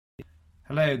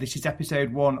Hello, this is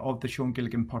episode 1 of the Sean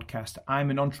Gilligan podcast.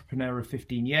 I'm an entrepreneur of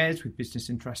 15 years with business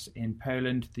interests in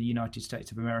Poland, the United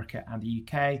States of America and the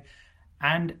UK.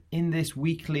 And in this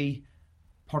weekly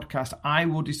podcast, I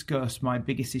will discuss my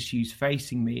biggest issues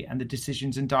facing me and the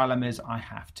decisions and dilemmas I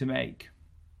have to make.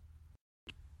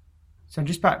 So I'm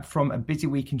just back from a busy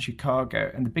week in Chicago,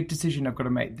 and the big decision I've got to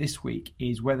make this week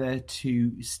is whether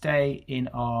to stay in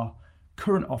our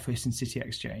current office in City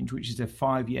Exchange, which is a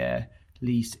 5-year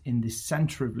lease in the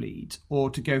centre of Leeds, or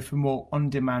to go for more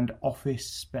on-demand office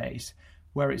space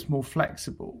where it's more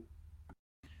flexible.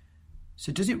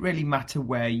 So does it really matter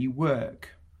where you work?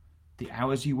 The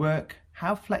hours you work?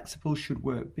 How flexible should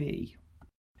work be?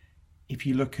 If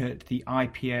you look at the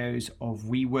IPOs of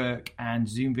WeWork and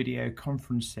Zoom video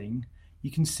conferencing, you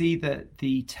can see that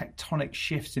the tectonic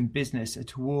shifts in business are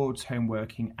towards home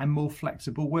working and more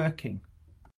flexible working.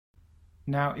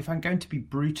 Now, if I'm going to be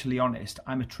brutally honest,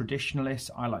 I'm a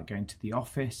traditionalist. I like going to the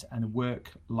office and a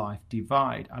work-life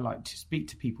divide. I like to speak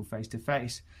to people face to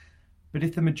face. But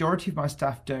if the majority of my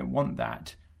staff don't want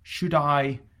that, should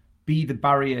I be the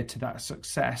barrier to that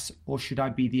success, or should I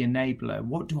be the enabler?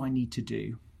 What do I need to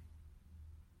do?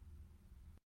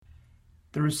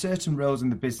 There are certain roles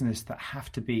in the business that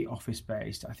have to be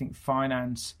office-based. I think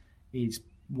finance is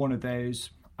one of those,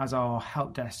 as are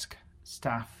help desk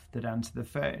staff that answer the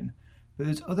phone. But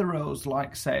there's other roles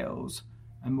like sales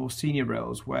and more senior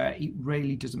roles where it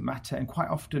really doesn't matter, and quite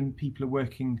often people are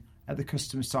working at the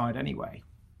customer side anyway.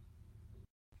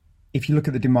 If you look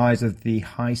at the demise of the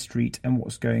high street and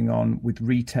what's going on with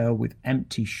retail, with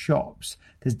empty shops,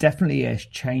 there's definitely a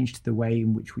change to the way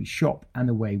in which we shop and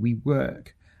the way we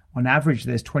work. On average,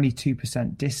 there's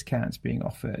 22% discounts being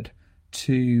offered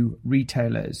to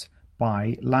retailers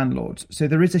by landlords. So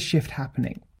there is a shift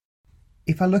happening.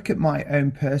 If I look at my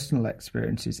own personal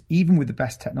experiences, even with the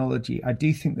best technology, I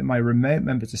do think that my remote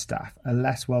members of staff are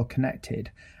less well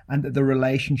connected and that the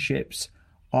relationships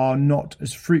are not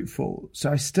as fruitful.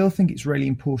 So I still think it's really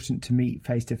important to meet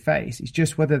face to face. It's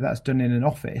just whether that's done in an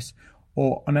office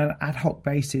or on an ad hoc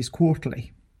basis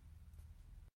quarterly.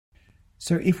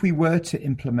 So if we were to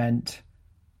implement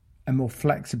a more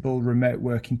flexible remote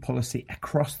working policy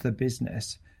across the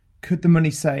business, could the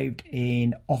money saved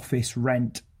in office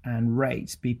rent and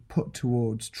rates be put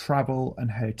towards travel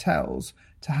and hotels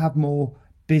to have more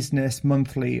business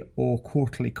monthly or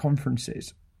quarterly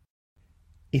conferences?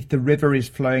 If the river is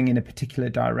flowing in a particular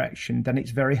direction, then it's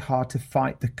very hard to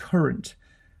fight the current.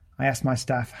 I asked my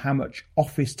staff how much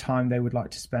office time they would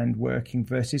like to spend working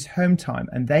versus home time,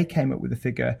 and they came up with a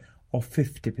figure of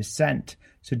 50%.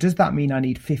 So does that mean I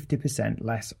need 50%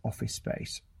 less office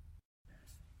space?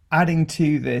 Adding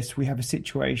to this, we have a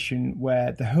situation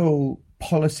where the whole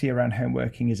policy around home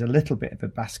working is a little bit of a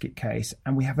basket case,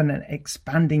 and we have an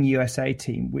expanding USA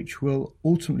team which will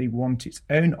ultimately want its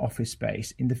own office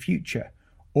space in the future.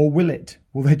 Or will it?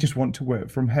 Will they just want to work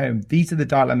from home? These are the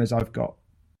dilemmas I've got.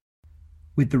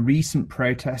 With the recent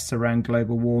protests around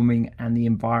global warming and the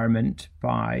environment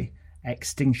by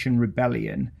Extinction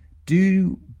Rebellion,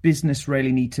 do business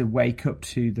really need to wake up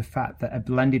to the fact that a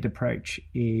blended approach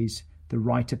is the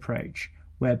right approach,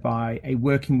 whereby a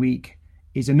working week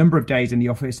is a number of days in the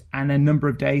office and a number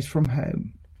of days from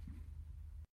home?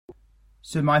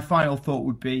 So my final thought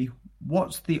would be,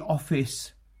 what's the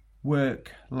office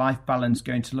work-life balance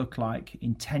going to look like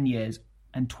in 10 years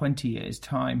and 20 years'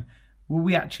 time? Will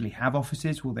we actually have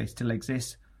offices? Will they still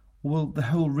exist? Or will the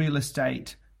whole real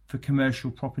estate for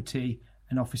commercial property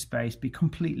and office space be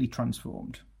completely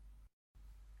transformed?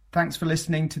 Thanks for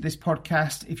listening to this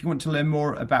podcast. If you want to learn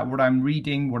more about what I'm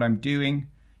reading, what I'm doing,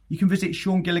 you can visit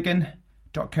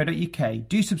seangilligan.co.uk.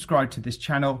 Do subscribe to this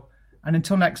channel. And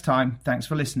until next time, thanks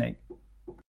for listening.